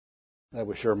That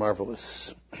was sure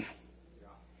marvelous.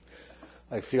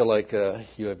 I feel like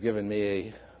you have given me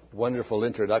a wonderful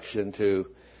introduction to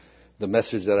the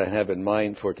message that I have in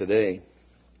mind for today,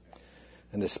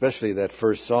 and especially that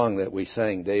first song that we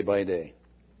sang, Day by Day.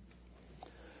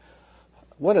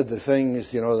 One of the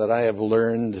things, that I have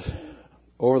learned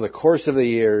over the course of the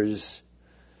years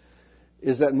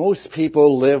is that most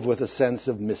people live with a sense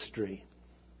of mystery.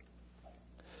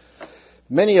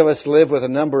 Many of us live with a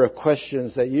number of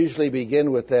questions that usually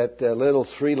begin with that little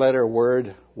three-letter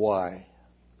word, why?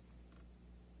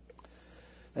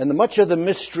 And much of the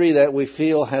mystery that we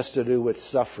feel has to do with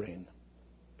suffering,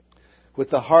 with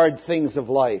the hard things of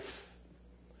life,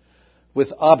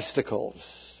 with obstacles,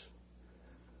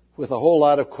 with a whole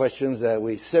lot of questions that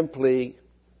we simply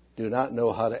do not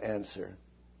know how to answer.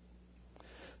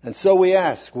 And so we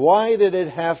ask, why did it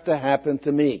have to happen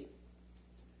to me?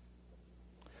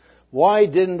 Why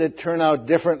didn't it turn out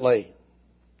differently?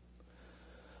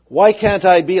 Why can't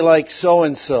I be like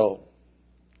so-and-so?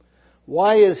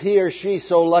 Why is he or she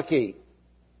so lucky?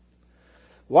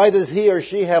 Why does he or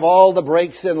she have all the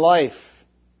breaks in life?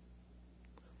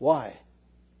 Why?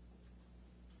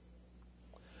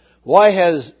 Why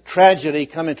has tragedy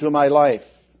come into my life?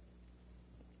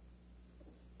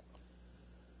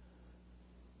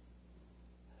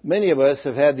 Many of us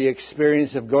have had the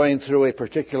experience of going through a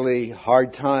particularly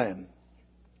hard time.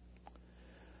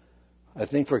 I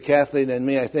think for Kathleen and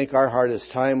me, our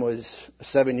hardest time was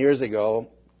 7 years ago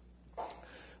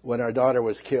when our daughter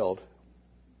was killed.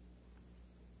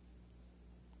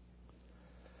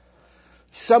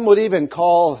 Some would even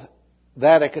call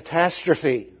that a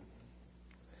catastrophe.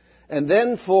 And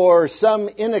then for some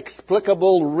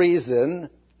inexplicable reason,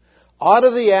 out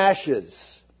of the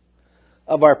ashes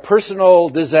of our personal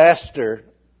disaster,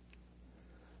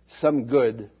 some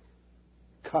good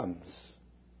comes.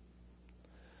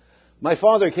 My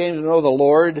father came to know the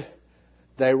Lord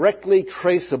directly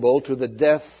traceable to the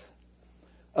death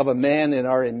of a man in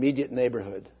our immediate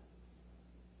neighborhood.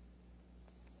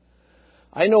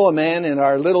 I know a man in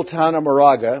our little town of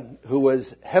Moraga who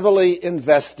was heavily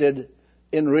invested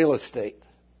in real estate.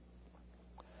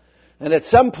 And at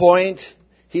some point,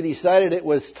 he decided it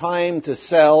was time to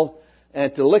sell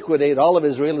and to liquidate all of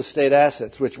his real estate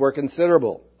assets, which were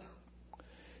considerable.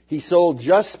 He sold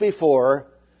just before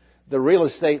the real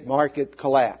estate market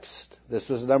collapsed. This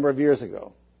was a number of years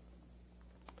ago.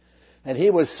 And he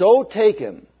was so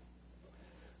taken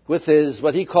with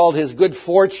what he called his good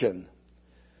fortune,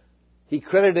 he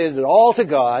credited it all to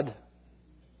God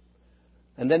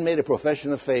and then made a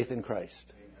profession of faith in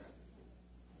Christ.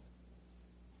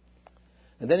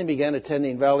 And then he began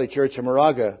attending Valley Church in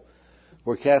Moraga,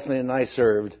 where Kathleen and I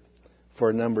served for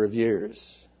a number of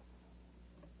years.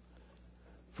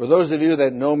 For those of you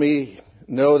that know me,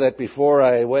 know that before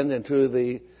I went into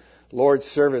the Lord's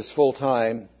service full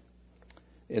time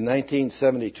in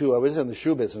 1972, I was in the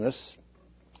shoe business.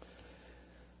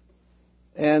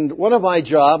 And one of my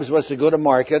jobs was to go to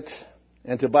market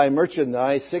and to buy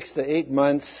merchandise 6 to 8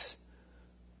 months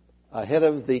ahead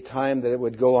of the time that it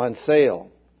would go on sale.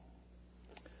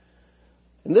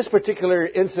 In this particular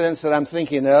incident that I'm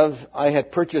thinking of, I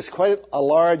had purchased quite a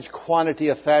large quantity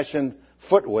of fashion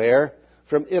footwear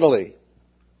from Italy.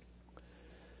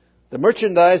 The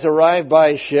merchandise arrived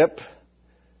by ship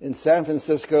in San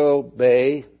Francisco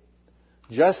Bay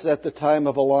just at the time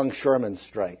of a longshoreman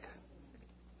strike.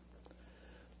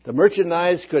 The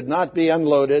merchandise could not be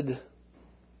unloaded,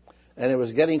 and it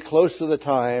was getting close to the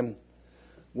time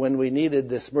when we needed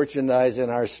this merchandise in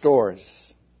our stores.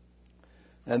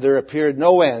 And there appeared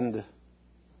no end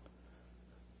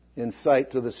in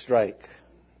sight to the strike.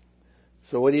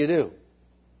 So what do?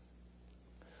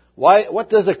 What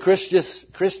does a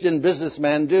Christian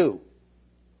businessman do?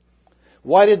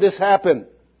 Why did this happen?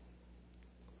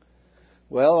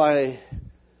 Well, I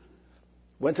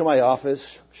went to my office,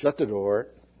 shut the door,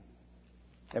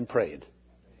 and prayed.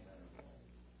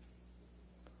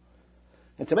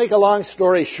 And to make a long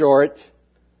story short,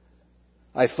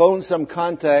 I phoned some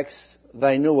contacts that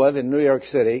I knew of in New York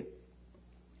City,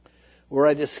 where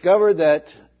I discovered that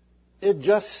it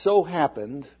just so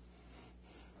happened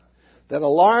that a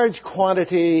large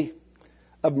quantity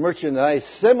of merchandise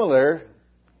similar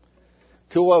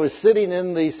to what was sitting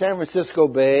in the San Francisco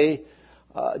Bay,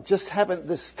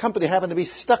 this company happened to be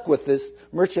stuck with this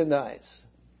merchandise.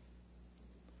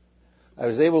 I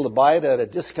was able to buy it at a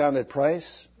discounted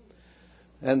price,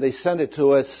 and they sent it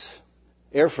to us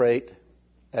air freight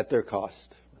at their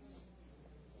cost.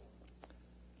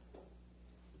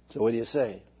 So what do you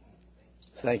say?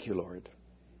 Thank you, Lord.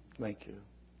 Thank you.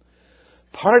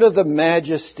 Part of the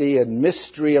majesty and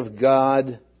mystery of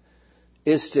God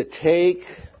is to take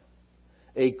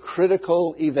a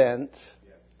critical event,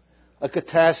 a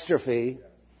catastrophe,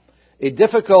 a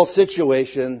difficult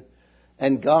situation,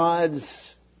 and God's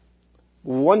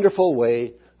wonderful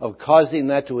way of causing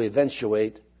that to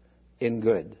eventuate in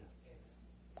good.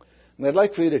 And I'd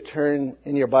like for you to turn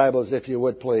in your Bibles, if you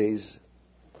would please.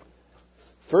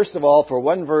 First of all, for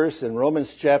one verse in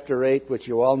Romans chapter 8, which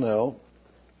you all know.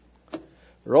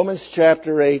 Romans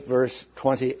chapter 8, verse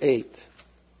 28.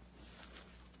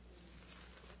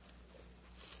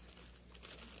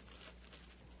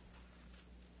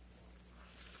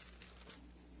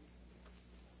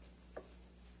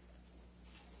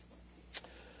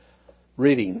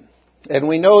 Reading. And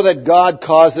we know that God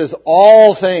causes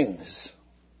all things,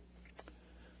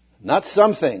 not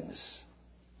some things,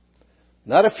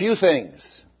 not a few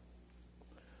things,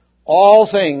 all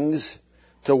things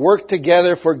to work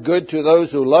together for good to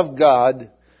those who love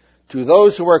God, to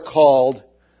those who are called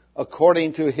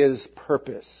according to His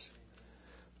purpose.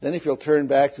 Then if you'll turn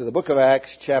back to the book of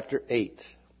Acts chapter 8,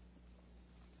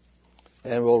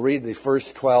 and we'll read the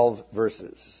first 12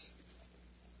 verses.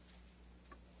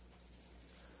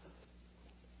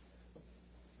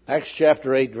 Acts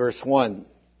chapter 8, verse 1.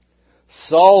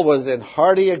 Saul was in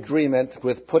hearty agreement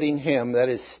with putting him, that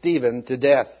is Stephen, to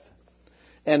death.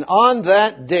 And on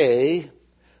that day,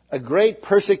 a great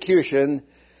persecution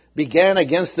began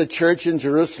against the church in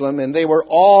Jerusalem, and they were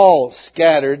all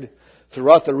scattered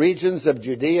throughout the regions of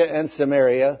Judea and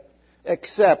Samaria,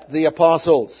 except the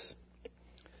apostles.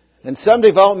 And some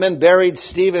devout men buried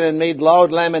Stephen and made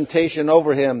loud lamentation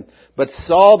over him. But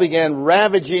Saul began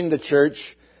ravaging the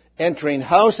church, entering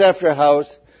house after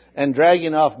house, and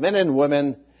dragging off men and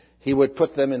women, he would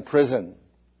put them in prison.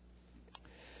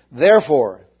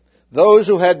 Therefore, those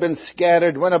who had been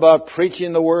scattered went about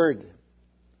preaching the word.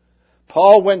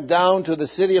 Paul went down to the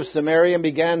city of Samaria and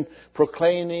began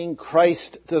proclaiming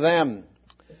Christ to them.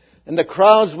 And the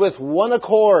crowds with one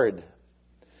accord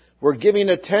were giving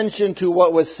attention to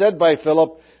what was said by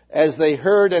Philip as they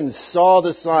heard and saw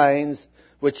the signs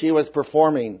which he was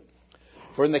performing.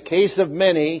 For in the case of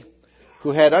many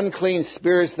who had unclean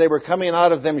spirits, they were coming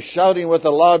out of them shouting with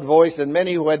a loud voice, and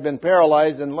many who had been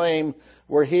paralyzed and lame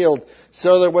were healed.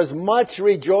 So there was much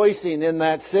rejoicing in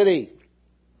that city.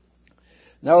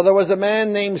 Now there was a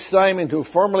man named Simon who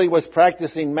formerly was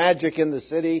practicing magic in the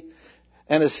city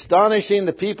and astonishing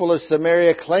the people of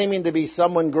Samaria, claiming to be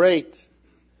someone great.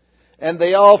 And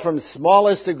they all, from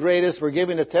smallest to greatest, were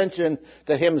giving attention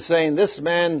to him, saying, "This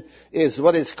man is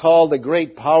what is called the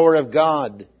great power of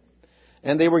God."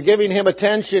 And they were giving him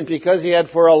attention because he had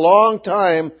for a long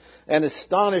time and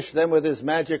astonished them with his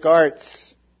magic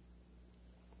arts.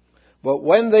 But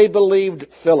when they believed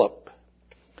Philip,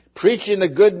 preaching the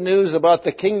good news about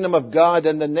the kingdom of God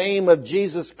and the name of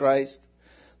Jesus Christ,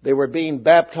 they were being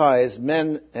baptized,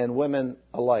 men and women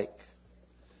alike.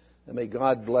 And may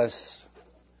God bless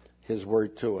His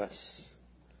word to us.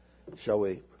 Shall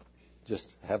we just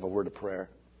have a word of prayer?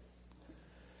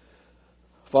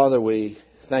 Father, we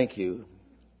thank you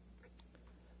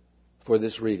for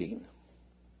this reading.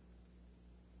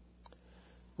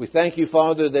 We thank you,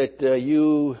 Father, that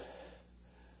you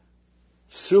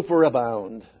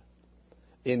superabound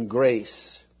in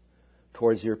grace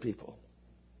towards your people.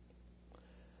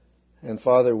 And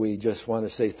Father, we just want to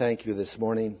say thank you this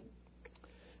morning.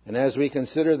 And as we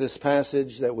consider this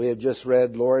passage that we have just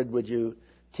read, Lord, would you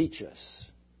teach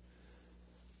us?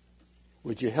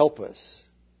 Would you help us?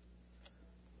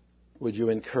 Would you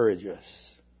encourage us?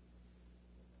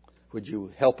 Would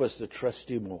you help us to trust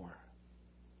you more?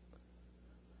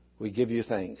 We give you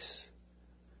thanks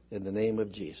in the name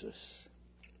of Jesus.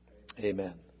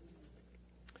 Amen.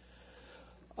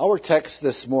 Our text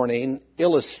this morning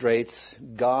illustrates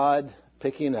God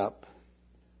picking up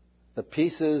the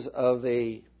pieces of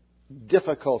a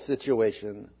difficult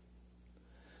situation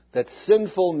that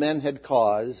sinful men had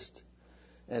caused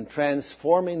and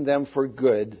transforming them for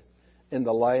good in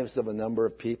the lives of a number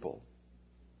of people.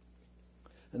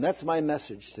 And that's my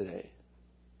message today.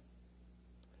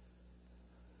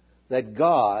 That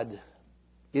God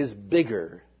is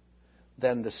bigger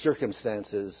than the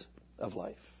circumstances of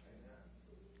life.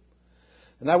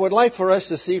 And I would like for us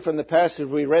to see from the passage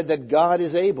we read that God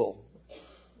is able.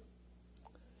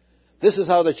 This is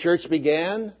how the church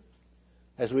began,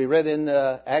 as we read in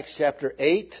Acts chapter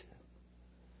 8,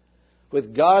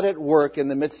 with God at work in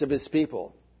the midst of His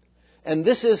people. And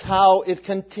this is how it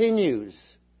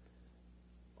continues.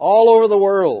 All over the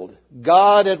world,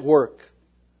 God at work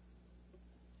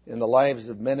in the lives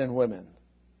of men and women.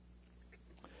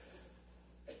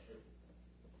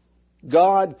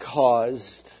 God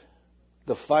caused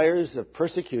the fires of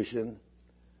persecution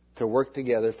to work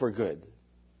together for good.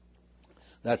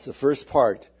 That's the first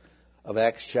part of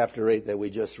Acts chapter 8 that we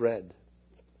just read.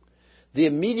 The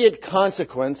immediate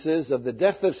consequences of the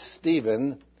death of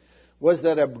Stephen was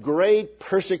that a great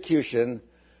persecution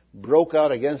broke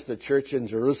out against the church in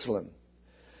Jerusalem.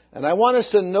 And I want us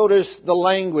to notice the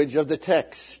language of the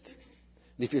text.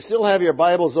 If you still have your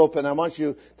Bibles open, I want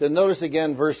you to notice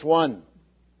again verse 1.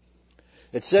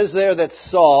 It says there that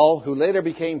Saul, who later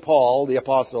became Paul, the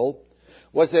apostle,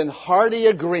 was in hearty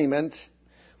agreement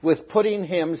with putting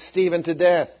him, Stephen, to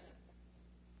death.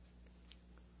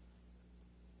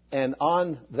 And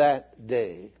on that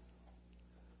day,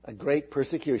 a great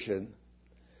persecution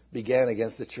began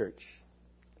against the church.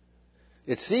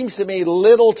 It seems to me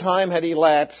little time had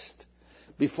elapsed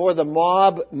before the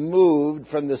mob moved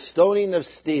from the stoning of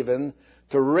Stephen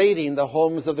to raiding the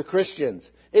homes of the Christians.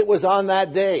 It was on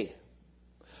that day.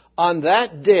 On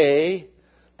that day,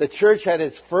 the church had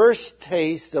its first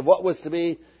taste of what was to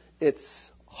be its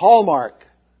hallmark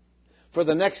for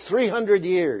the next 300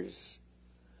 years.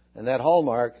 And that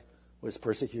hallmark was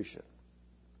persecution.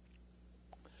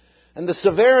 And the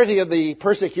severity of the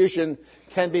persecution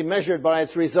can be measured by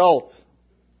its result: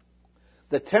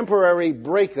 the temporary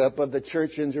breakup of the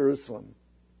church in Jerusalem.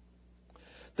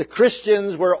 The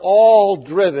Christians were all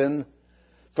driven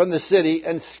from the city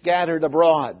and scattered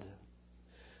abroad.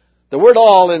 The word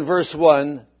all in verse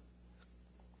 1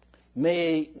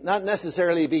 may not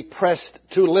necessarily be pressed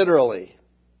too literally,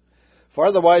 for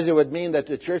otherwise it would mean that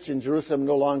the church in Jerusalem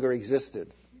no longer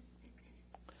existed,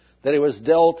 that it was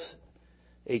dealt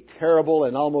a terrible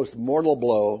and almost mortal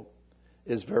blow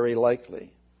is very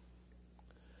likely.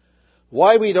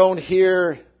 Why we don't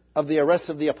hear of the arrest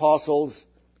of the apostles,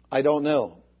 I don't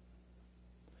know.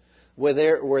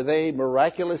 Were they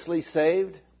miraculously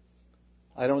saved?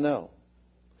 I don't know.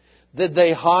 Did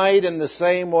they hide in the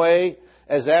same way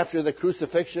as after the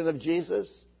crucifixion of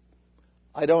Jesus?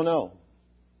 I don't know.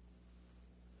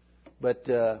 But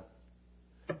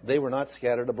they were not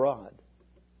scattered abroad.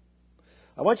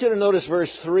 I want you to notice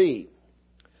verse 3.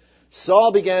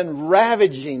 Saul began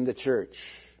ravaging the church.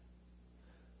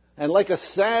 And like a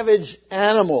savage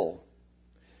animal,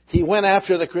 he went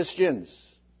after the Christians.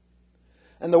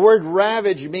 And the word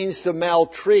ravage means to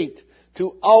maltreat,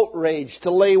 to outrage,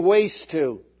 to lay waste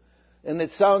to. And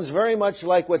it sounds very much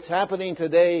like what's happening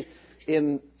today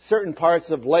in certain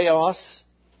parts of Laos,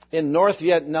 in North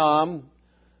Vietnam,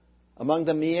 among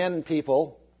the Mien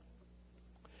people.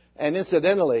 And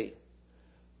incidentally,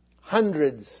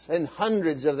 hundreds and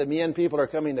hundreds of the Mien people are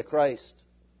coming to Christ.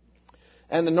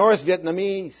 And the North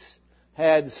Vietnamese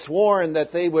had sworn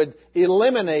that they would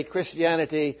eliminate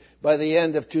Christianity by the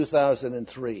end of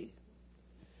 2003.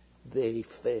 They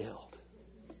failed.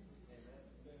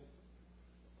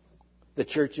 The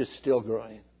church is still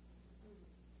growing.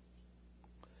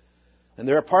 And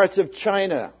there are parts of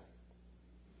China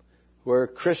where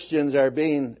Christians are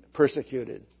being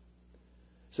persecuted.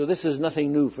 So this is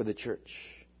nothing new for the church.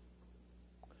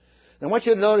 And I want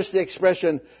you to notice the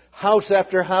expression, house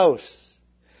after house.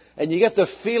 And you get the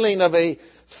feeling of a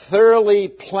thoroughly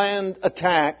planned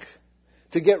attack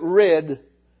to get rid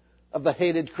of the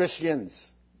hated Christians.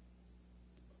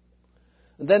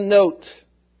 And then note,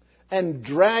 and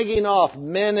dragging off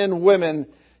men and women,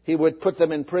 he would put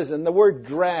them in prison. The word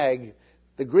drag,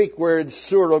 the Greek word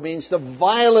suro, means to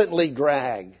violently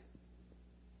drag.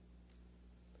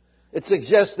 It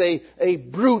suggests a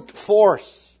brute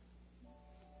force.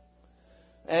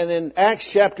 And in Acts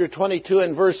chapter 22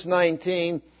 and verse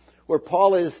 19, where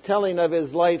Paul is telling of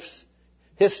his life's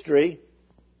history,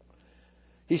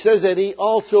 he says that he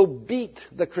also beat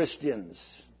the Christians.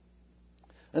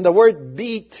 And the word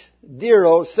beat,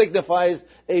 diro, signifies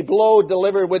a blow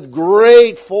delivered with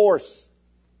great force.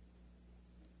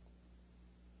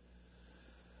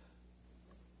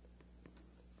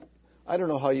 I don't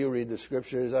know how you read the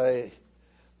Scriptures.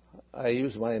 I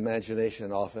use my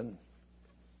imagination often.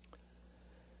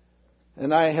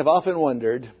 And I have often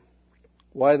wondered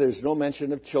why there's no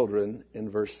mention of children in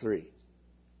verse 3.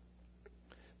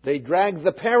 They drag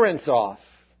the parents off,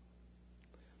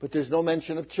 but there's no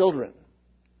mention of children.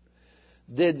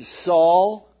 Did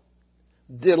Saul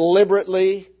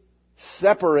deliberately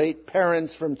separate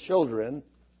parents from children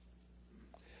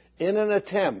in an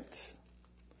attempt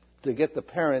to get the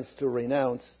parents to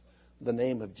renounce the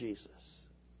name of Jesus?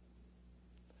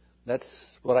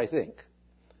 That's what I think.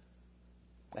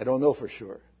 I don't know for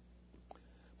sure.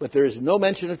 But there is no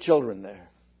mention of children there.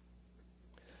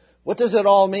 What does it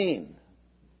all mean?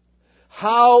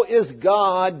 How is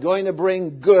God going to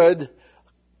bring good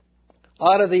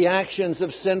out of the actions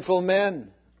of sinful men?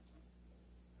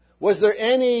 Was there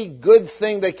any good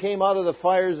thing that came out of the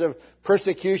fires of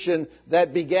persecution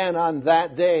that began on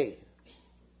that day?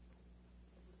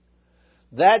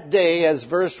 That day, as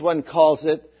verse 1 calls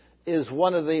it, is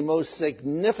one of the most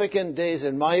significant days,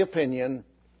 in my opinion,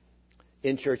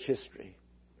 in church history.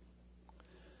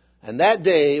 And that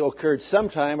day occurred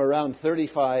sometime around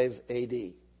 35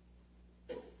 A.D.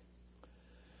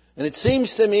 And it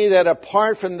seems to me that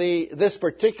apart from this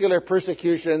particular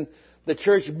persecution, the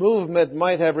church movement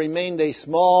might have remained a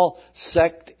small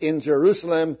sect in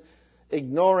Jerusalem,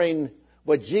 ignoring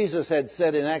what Jesus had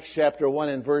said in Acts chapter 1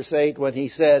 and verse 8 when he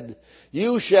said,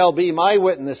 "You shall be my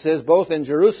witnesses both in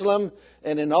Jerusalem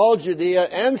and in all Judea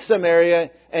and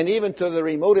Samaria and even to the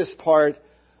remotest part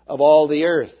of all the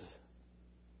earth."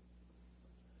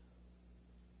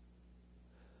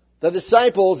 The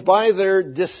disciples, by their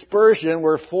dispersion,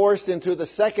 were forced into the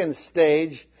second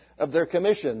stage of their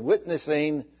commission,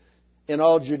 witnessing in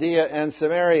all Judea and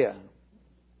Samaria.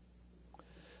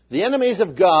 The enemies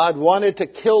of God wanted to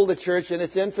kill the church in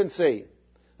its infancy,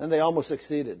 and they almost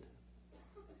succeeded.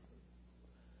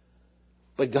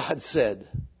 But God said,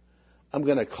 "I'm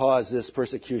going to cause this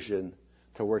persecution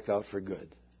to work out for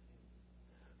good."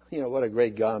 You know, what a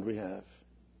great God we have.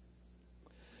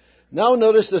 Now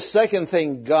notice the second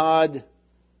thing God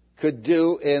could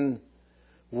do in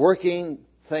working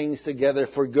things together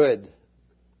for good.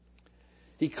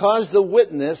 He caused the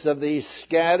witness of these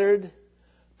scattered,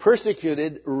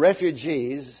 persecuted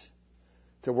refugees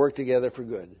to work together for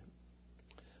good.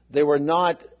 They were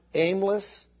not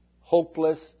aimless,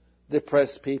 hopeless,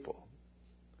 depressed people.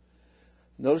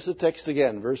 Notice the text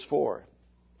again, verse 4.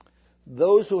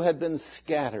 Those who had been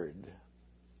scattered.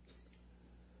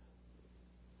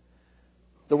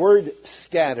 The word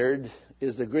scattered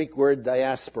is the Greek word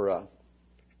diaspora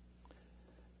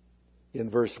in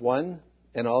verse 1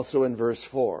 and also in verse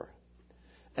 4.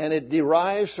 And it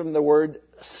derives from the word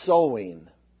sowing,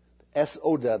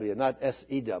 S-O-W, not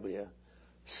S-E-W,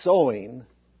 sowing.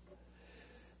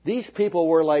 These people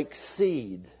were like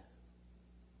seed,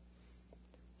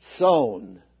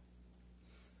 sown.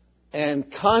 And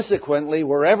consequently,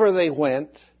 wherever they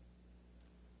went,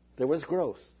 there was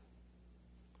growth.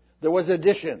 There was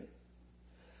addition.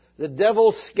 The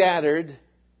devil scattered,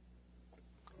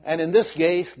 and in this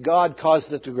case, God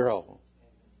caused it to grow.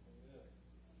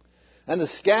 And the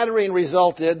scattering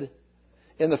resulted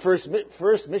in the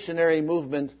first missionary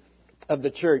movement of the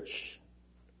church.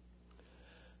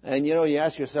 And you know, you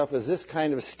ask yourself, is this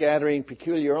kind of scattering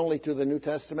peculiar only to the New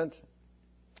Testament?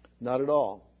 Not at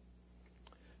all.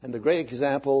 And the great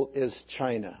example is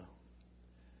China.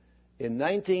 In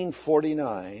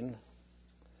 1949,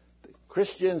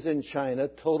 Christians in China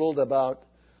totaled about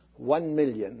 1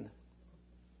 million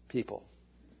people.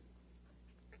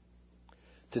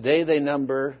 Today they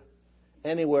number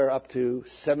anywhere up to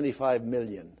 75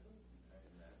 million.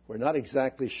 We're not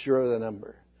exactly sure of the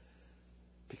number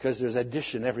because there's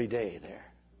addition every day there.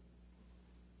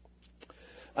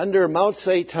 Under Mao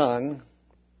Zedong,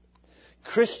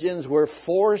 Christians were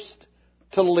forced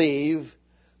to leave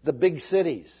the big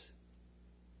cities.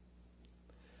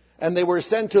 And they were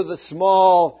sent to the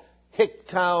small hick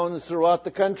towns throughout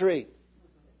the country.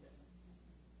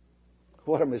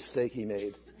 What a mistake he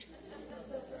made.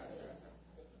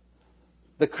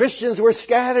 The Christians were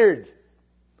scattered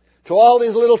to all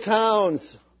these little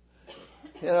towns.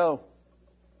 You know,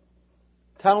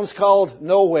 towns called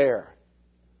nowhere.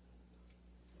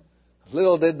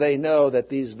 Little did they know that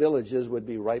these villages would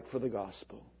be ripe for the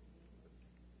gospel.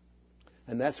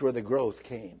 And that's where the growth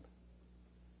came.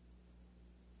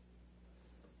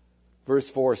 Verse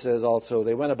 4 says also,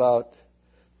 they went about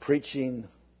preaching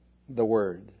the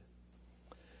word.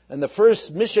 And the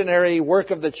first missionary work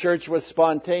of the church was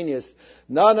spontaneous,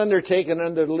 not undertaken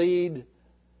under the lead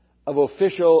of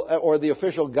the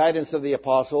official guidance of the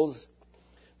apostles.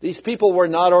 These people were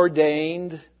not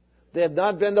ordained. They had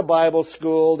not been to Bible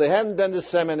school. They hadn't been to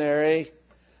seminary.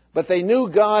 But they knew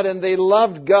God and they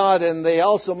loved God, and they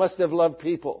also must have loved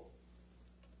people.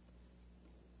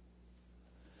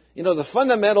 You know, the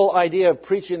fundamental idea of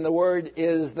preaching the word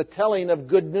is the telling of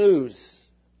good news.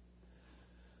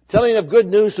 Telling of good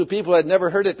news to people who had never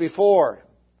heard it before.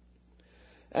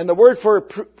 And the word for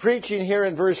preaching here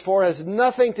in verse 4 has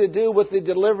nothing to do with the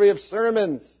delivery of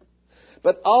sermons,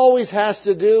 but always has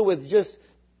to do with just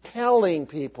telling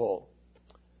people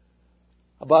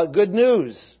about good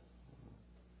news.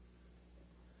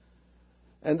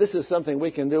 And this is something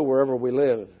we can do wherever we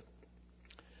live.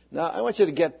 Now, I want you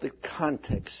to get the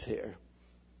context here.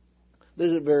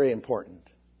 This is very important.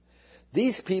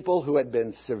 These people who had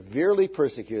been severely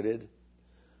persecuted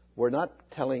were not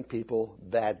telling people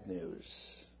bad news,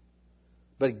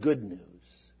 but good news.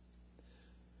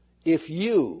 If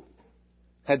you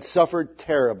had suffered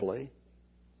terribly,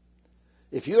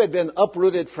 if you had been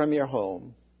uprooted from your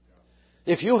home,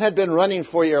 if you had been running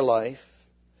for your life,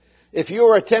 if you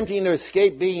were attempting to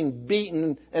escape being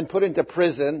beaten and put into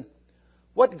prison,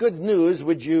 what good news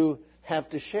would you have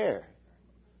to share?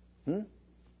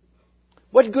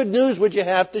 What good news would you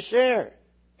have to share?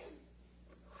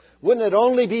 Wouldn't it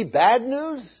only be bad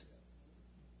news?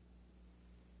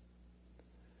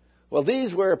 Well,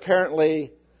 these were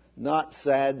apparently not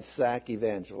sad sack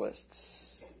evangelists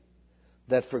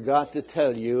that forgot to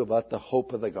tell you about the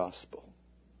hope of the gospel.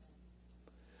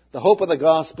 The hope of the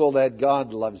gospel that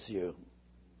God loves you.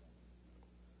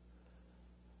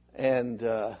 And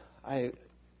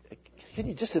can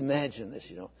you just imagine this,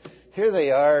 Here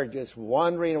they are just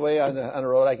wandering away on the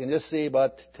road. I can just see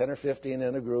about 10 or 15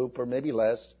 in a group, or maybe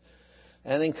less,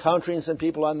 and encountering some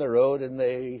people on the road, and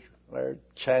they are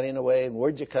chatting away. And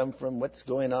where'd you come from? What's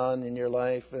going on in your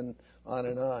life? And on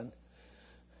and on.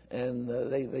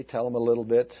 And they tell them a little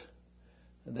bit,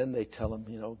 and then they tell them,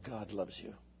 God loves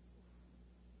you.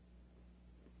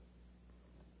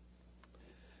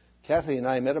 Kathy and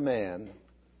I met a man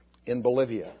in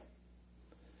Bolivia,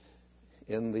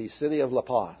 in the city of La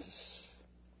Paz.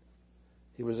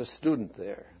 He was a student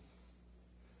there.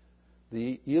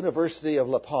 The University of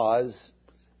La Paz,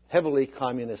 heavily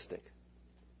communistic.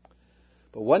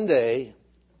 But one day,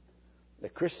 the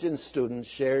Christian student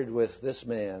shared with this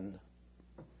man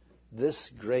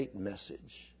this great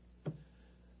message.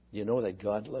 You know that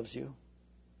God loves you?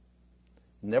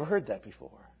 Never heard that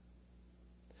before.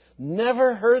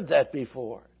 Never heard that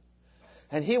before.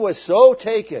 And he was so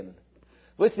taken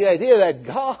with the idea that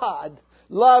God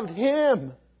loved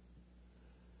him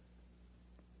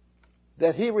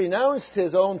that he renounced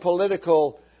his own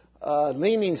political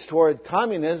leanings toward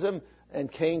communism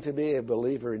and came to be a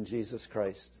believer in Jesus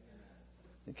Christ.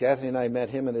 And Kathy and I met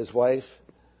him and his wife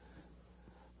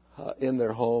in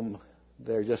their home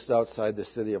there just outside the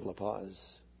city of La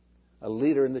Paz. A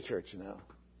leader in the church now.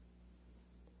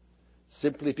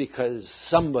 Simply because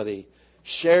somebody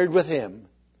shared with him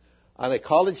on a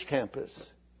college campus,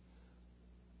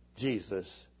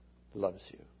 Jesus loves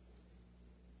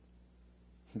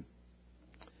you.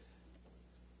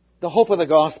 The hope of the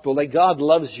gospel that God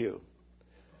loves you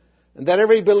and that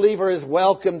every believer is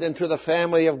welcomed into the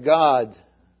family of God.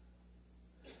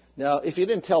 Now, if you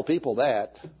didn't tell people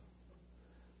that,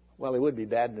 well, it would be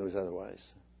bad news otherwise.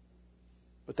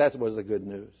 But that was the good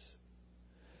news.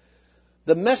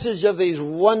 The message of these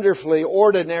wonderfully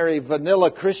ordinary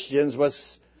vanilla Christians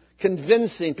was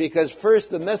convincing because first,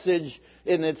 the message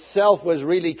in itself was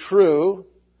really true.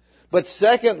 But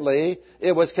secondly,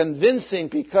 it was convincing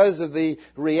because of the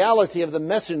reality of the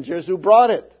messengers who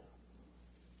brought it.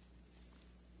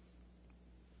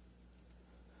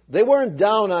 They weren't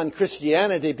down on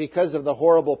Christianity because of the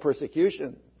horrible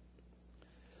persecution.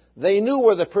 They knew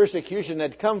where the persecution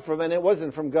had come from, and it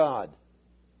wasn't from God.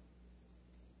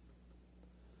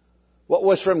 What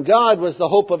was from God was the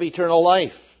hope of eternal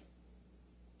life.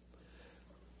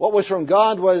 What was from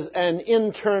God was an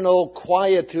internal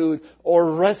quietude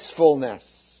or restfulness,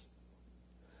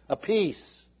 a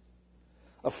peace,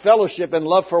 a fellowship and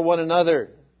love for one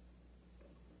another.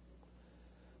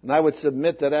 And I would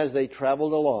submit that as they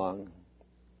traveled along,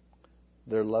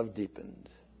 their love deepened.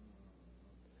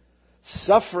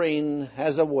 Suffering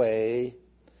has a way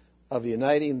of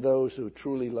uniting those who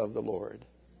truly love the Lord.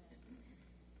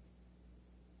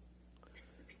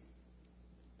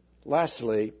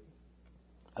 Lastly,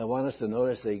 I want us to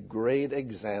notice a great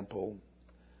example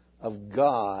of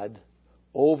God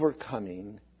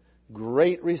overcoming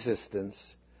great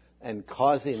resistance and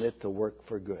causing it to work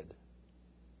for good.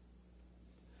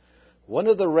 One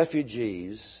of the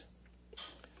refugees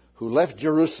who left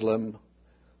Jerusalem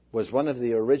was one of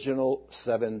the original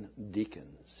 7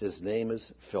 deacons. His name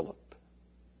is Philip.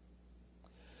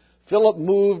 Philip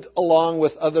moved along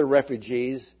with other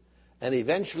refugees and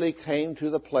eventually came to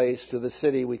the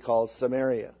city we call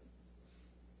Samaria.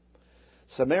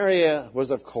 Samaria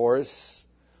was, of course,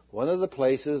 one of the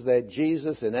places that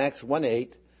Jesus in Acts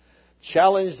 1:8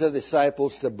 challenged the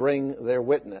disciples to bring their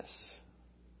witness.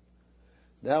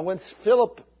 Now, when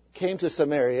Philip came to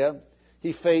Samaria,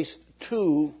 he faced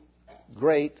 2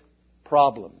 great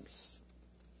problems.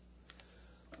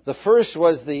 The first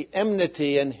was the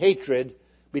enmity and hatred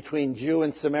between Jew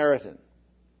and Samaritan.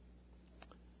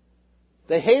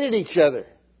 They hated each other.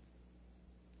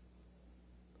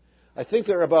 I think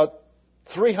there are about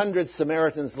 300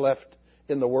 Samaritans left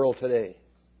in the world today.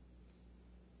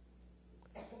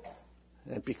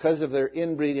 And because of their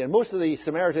inbreeding, and most of the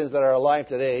Samaritans that are alive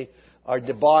today are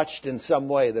debauched in some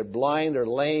way. They're blind or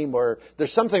lame, or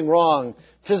there's something wrong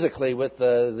physically with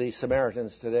the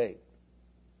Samaritans today.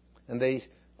 And they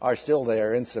are still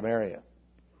there in Samaria.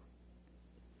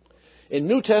 In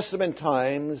New Testament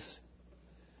times,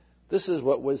 this is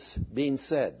what was being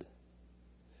said.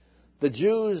 The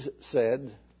Jews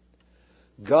said,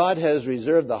 God has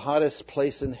reserved the hottest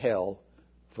place in hell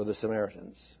for the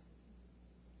Samaritans.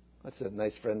 That's a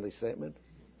nice, friendly statement.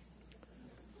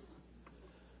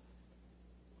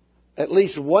 At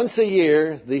least once a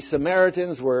year, the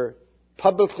Samaritans were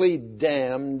publicly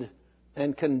damned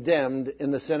and condemned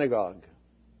in the synagogue.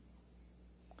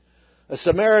 A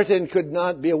Samaritan could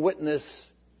not be a witness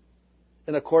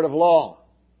in a court of law.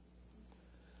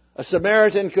 A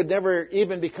Samaritan could never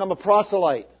even become a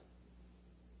proselyte.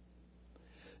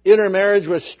 Intermarriage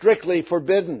was strictly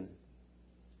forbidden.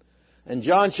 And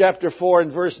John chapter 4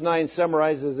 and verse 9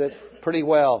 summarizes it pretty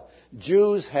well.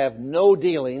 Jews have no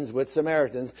dealings with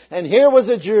Samaritans. And here was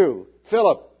a Jew,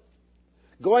 Philip,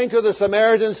 going to the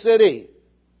Samaritan city.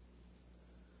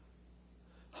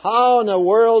 How in the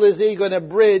world is he going to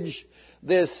bridge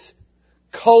this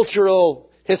cultural,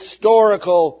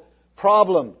 historical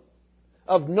problem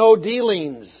of no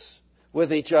dealings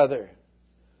with each other?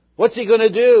 What's he going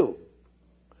to do?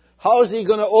 How is he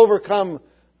going to overcome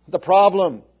the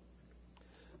problem?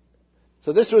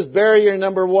 So this was barrier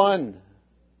number one.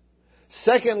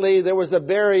 Secondly, there was a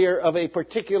barrier of a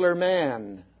particular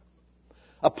man,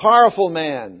 a powerful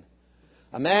man,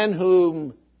 a man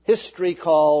whom history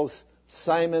calls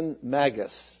Simon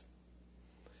Magus.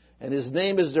 And his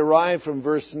name is derived from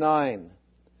verse 9,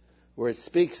 where it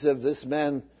speaks of this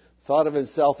man thought of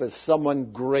himself as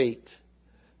someone great.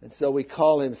 And so we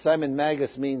call him, Simon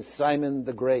Magus means Simon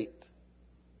the Great.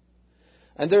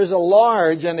 And there's a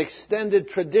large and extended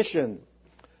tradition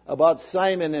about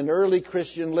Simon in early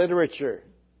Christian literature.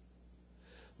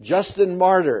 Justin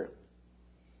Martyr,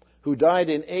 who died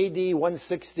in AD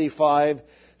 165,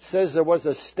 says there was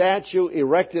a statue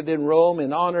erected in Rome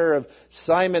in honor of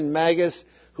Simon Magus,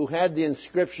 who had the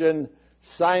inscription,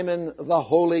 Simon the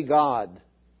Holy God.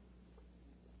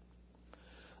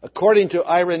 According to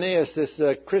Irenaeus,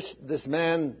 this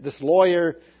man, this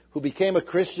lawyer who became a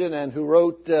Christian and who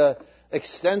wrote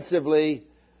extensively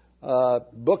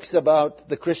books about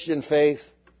the Christian faith,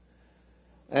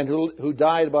 and who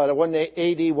died about AD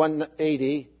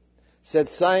 180, said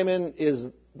Simon is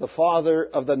the father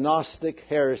of the Gnostic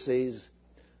heresies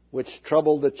which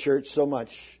troubled the church so much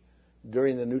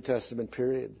during the New Testament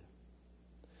period.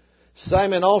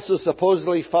 Simon also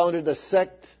supposedly founded a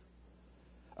sect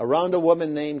around a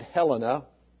woman named Helena,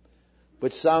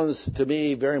 which sounds to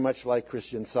me very much like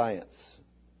Christian Science.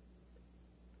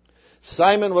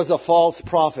 Simon was a false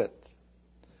prophet.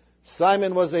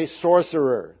 Simon was a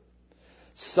sorcerer.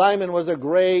 Simon was a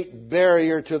great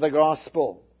barrier to the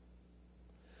gospel.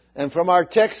 And from our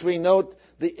text we note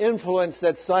the influence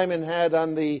that Simon had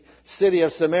on the city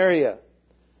of Samaria.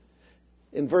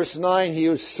 In verse 9, he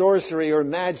used sorcery or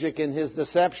magic in his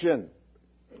deception.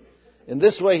 In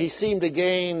this way, he seemed to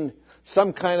gain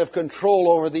some kind of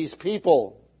control over these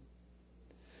people.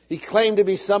 He claimed to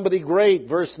be somebody great,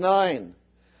 verse 9.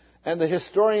 And the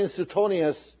historian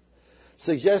Suetonius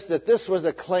suggests that this was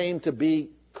a claim to be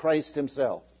Christ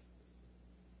himself.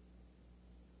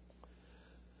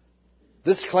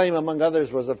 This claim, among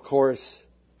others, was, of course,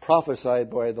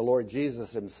 prophesied by the Lord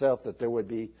Jesus himself, that there would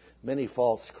be many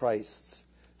false Christs.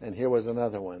 And here was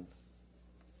another one.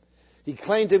 He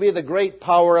claimed to be the great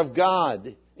power of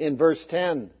God in verse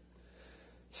 10.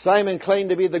 Simon claimed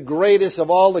to be the greatest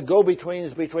of all the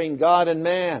go-betweens between God and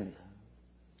man.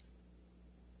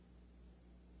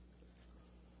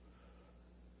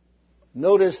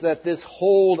 Notice that this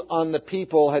hold on the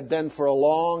people had been for a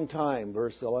long time,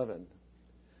 verse 11.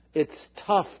 It's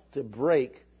tough to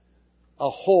break a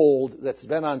hold that's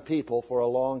been on people for a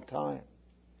long time.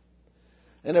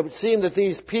 And it would seem that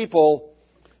these people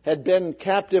had been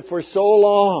captive for so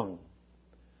long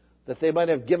that they might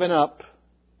have given up,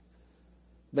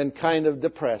 been kind of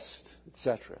depressed,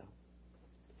 etc.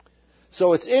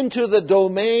 So it's into the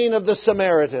domain of the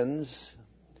Samaritans,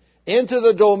 into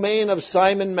the domain of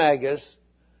Simon Magus,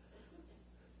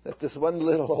 that this one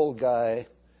little old guy,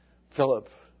 Philip,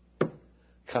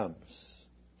 comes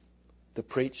to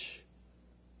preach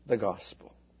the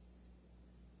gospel.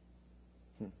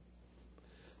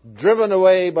 Driven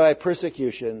away by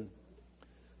persecution,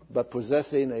 but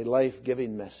possessing a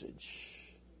life-giving message.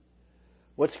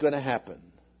 What's going to happen?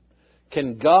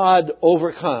 Can God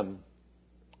overcome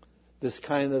this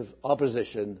kind of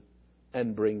opposition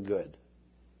and bring good?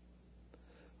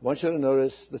 I want you to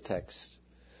notice the text,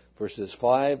 verses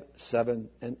 5, 7,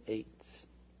 and 8.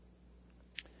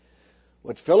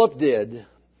 What Philip did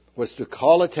was to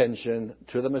call attention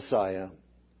to the Messiah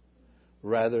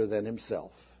rather than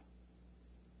himself.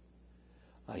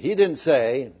 He didn't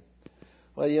say,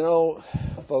 well,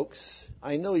 folks,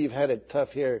 I know you've had it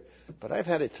tough here, but I've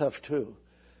had it tough too.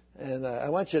 And I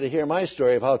want you to hear my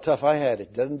story of how tough I had it.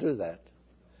 He doesn't do that.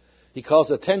 He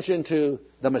calls attention to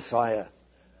the Messiah.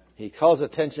 He calls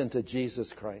attention to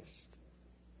Jesus Christ.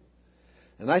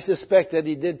 And I suspect that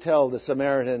he did tell the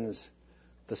Samaritans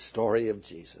the story of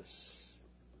Jesus.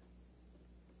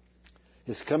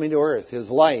 His coming to earth, his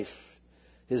life,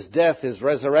 his death, his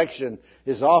resurrection,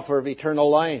 his offer of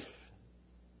eternal life.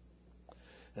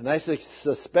 And I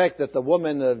suspect that the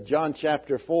woman of John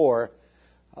chapter 4,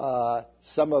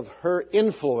 some of her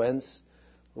influence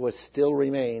was still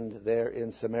remained there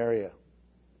in Samaria.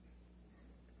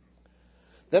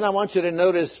 Then I want you to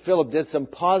notice Philip did some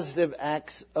positive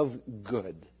acts of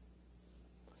good.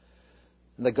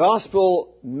 And the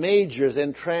gospel majors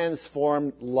in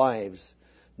transformed lives,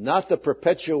 not the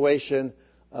perpetuation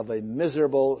of a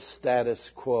miserable status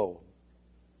quo.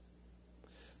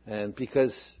 And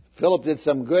because Philip did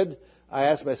some good, I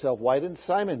asked myself, why didn't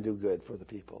Simon do good for the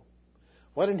people?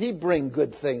 Why didn't he bring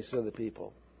good things to the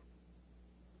people?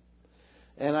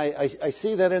 And I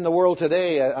see that in the world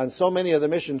today on so many of the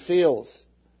mission fields,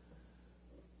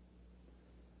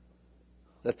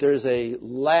 that there's a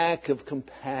lack of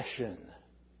compassion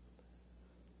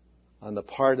on the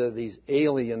part of these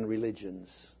alien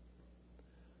religions,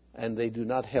 and they do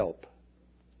not help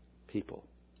people.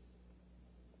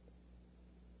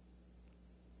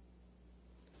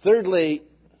 Thirdly,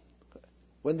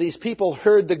 when these people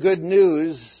heard the good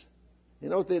news, you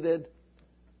know what they did?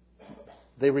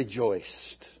 They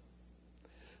rejoiced.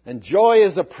 And joy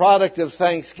is the product of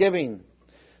thanksgiving.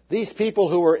 These people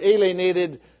who were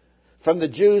alienated from the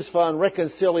Jews found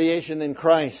reconciliation in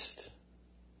Christ.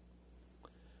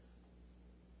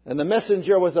 And the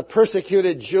messenger was a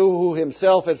persecuted Jew who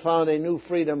himself had found a new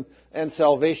freedom and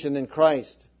salvation in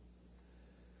Christ.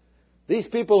 These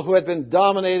people who had been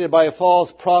dominated by a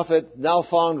false prophet now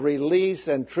found release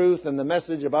and truth in the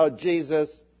message about Jesus,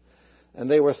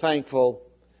 and they were thankful,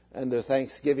 and their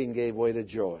thanksgiving gave way to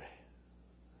joy.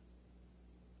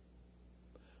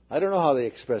 I don't know how they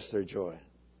expressed their joy.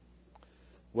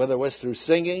 Whether it was through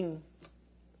singing,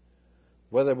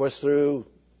 whether it was through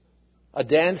a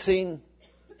dancing,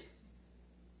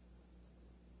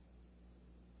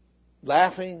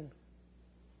 laughing,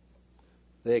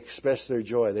 they expressed their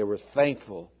joy. They were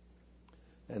thankful,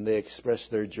 and they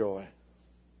expressed their joy.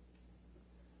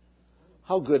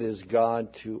 How good is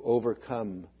God to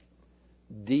overcome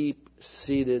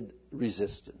deep-seated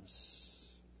resistance,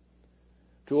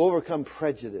 to overcome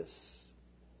prejudice,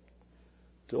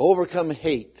 to overcome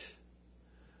hate,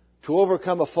 to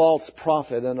overcome a false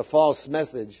prophet and a false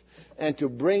message, and to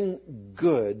bring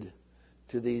good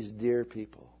to these dear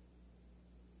people.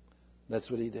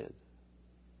 That's what he did.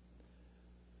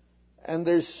 And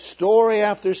there's story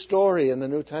after story in the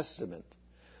New Testament.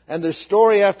 And there's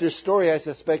story after story, I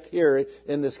suspect, here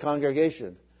in this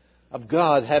congregation of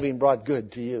God having brought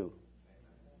good to you.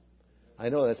 I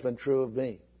know that's been true of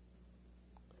me.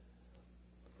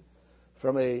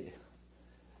 From a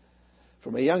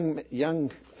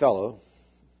young fellow,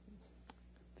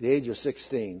 the age of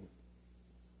 16,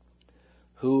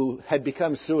 who had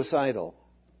become suicidal,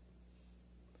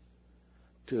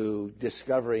 to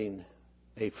discovering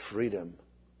a freedom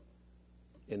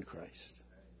in Christ.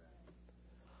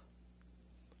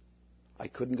 I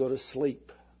couldn't go to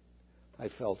sleep. I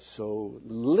felt so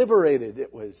liberated.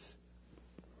 It was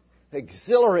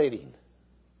exhilarating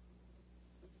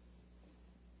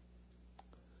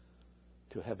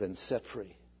to have been set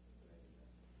free.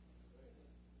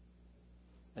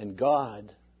 And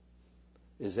God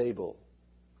is able,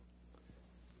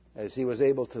 as he was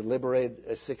able to liberate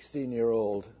a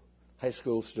 16-year-old high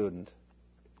school student,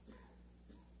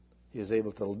 he is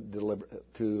able to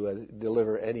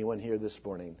deliver anyone here this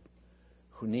morning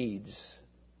who needs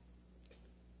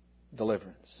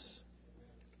deliverance,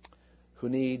 who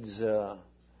needs to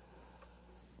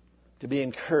be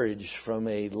encouraged from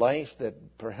a life that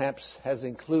perhaps has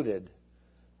included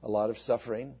a lot of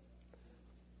suffering,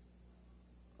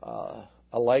 a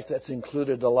life that's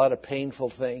included a lot of painful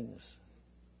things.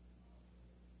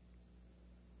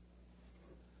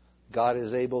 God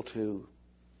is able to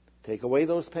take away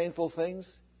those painful things,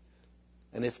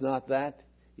 and if not that,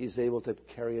 he's able to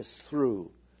carry us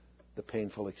through the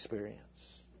painful experience.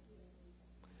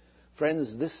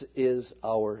 Friends, this is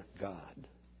our God.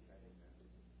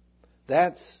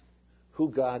 That's who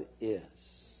God is.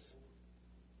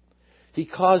 He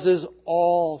causes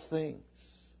all things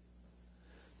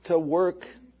to work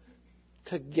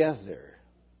together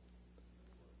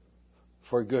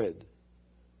for good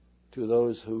to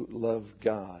those who love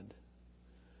God,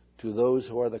 to those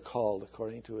who are the called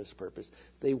according to his purpose.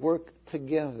 They work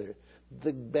together.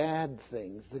 the bad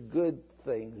things, the good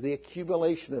things, the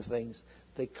accumulation of things,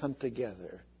 they come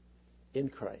together in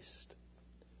Christ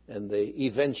and they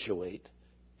eventuate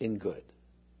in good.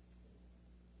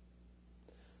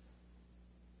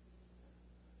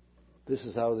 This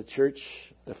is how the church,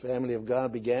 the family of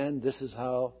God began. This is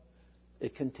how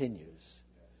it continues.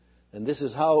 And this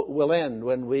is how it will end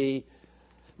when we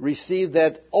receive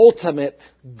that ultimate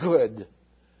good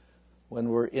when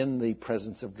we're in the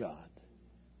presence of God.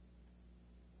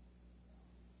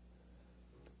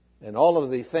 And all of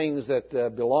the things that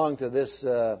belong to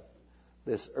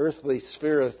this earthly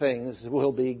sphere of things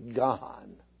will be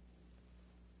gone.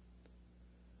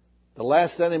 The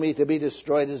last enemy to be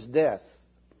destroyed is death.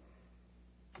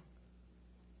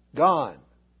 Gone.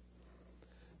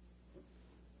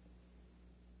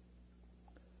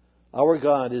 Our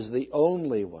God is the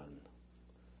only one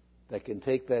that can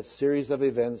take that series of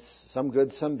events, some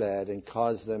good, some bad, and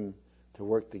cause them to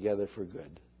work together for good.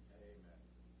 Amen.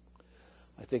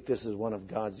 I think this is one of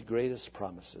God's greatest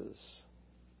promises.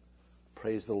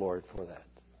 Praise the Lord for that.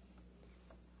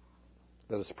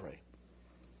 Let us pray.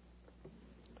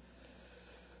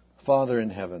 Father in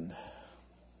heaven,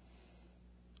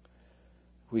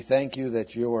 we thank you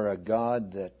that you are a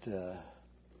God that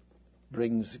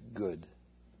brings good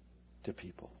to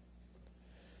people.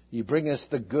 You bring us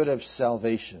the good of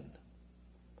salvation.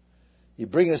 You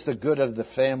bring us the good of the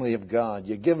family of God.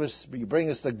 You bring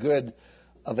us the good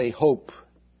of a hope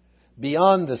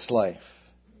beyond this life.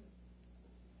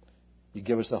 You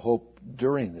give us the hope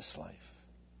during this life.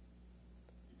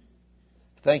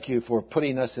 Thank you for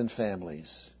putting us in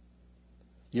families,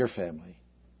 your family.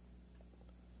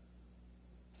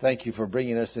 Thank you for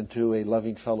bringing us into a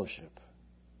loving fellowship.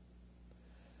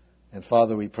 And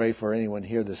Father, we pray for anyone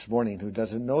here this morning who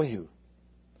doesn't know you,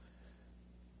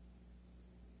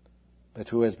 but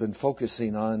who has been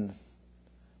focusing on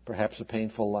perhaps a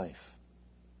painful life.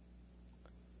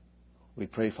 We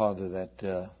pray, Father,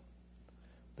 that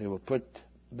they will put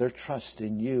their trust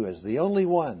in you as the only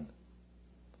one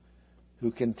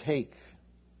who can take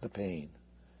the pain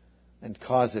and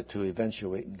cause it to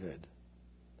eventuate in good.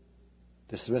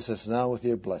 Dismiss us now with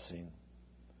your blessing,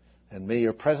 and may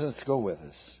your presence go with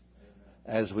us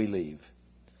as we leave.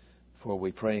 For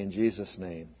we pray in Jesus'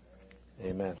 name.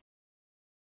 Amen.